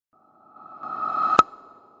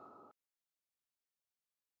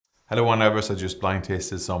Hello, Andreas. I just blind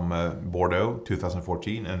tasted some Bordeaux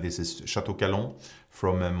 2014, and this is Château Calon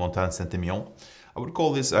from Montagne Emilion. I would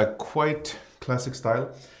call this a quite classic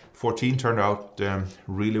style. 14 turned out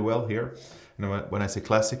really well here. And when I say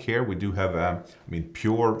classic here, we do have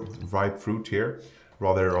pure ripe fruit here.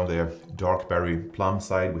 Rather on the dark berry plum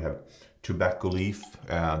side, we have tobacco leaf.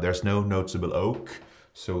 There's no noticeable oak,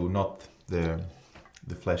 so not the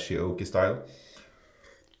fleshy oaky style.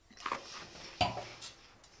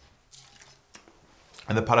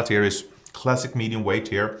 And the palate here is classic medium weight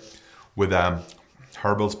here with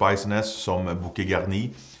herbal spiciness, some bouquet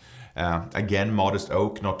garni. Again, modest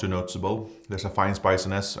oak, not too noticeable. There's a fine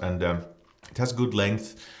spiciness and it has good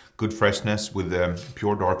length, good freshness with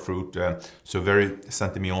pure dark fruit. So very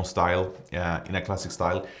Saint-Emilion style in a classic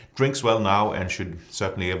style. Drinks well now and should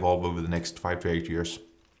certainly evolve over the next 5 to 8 years.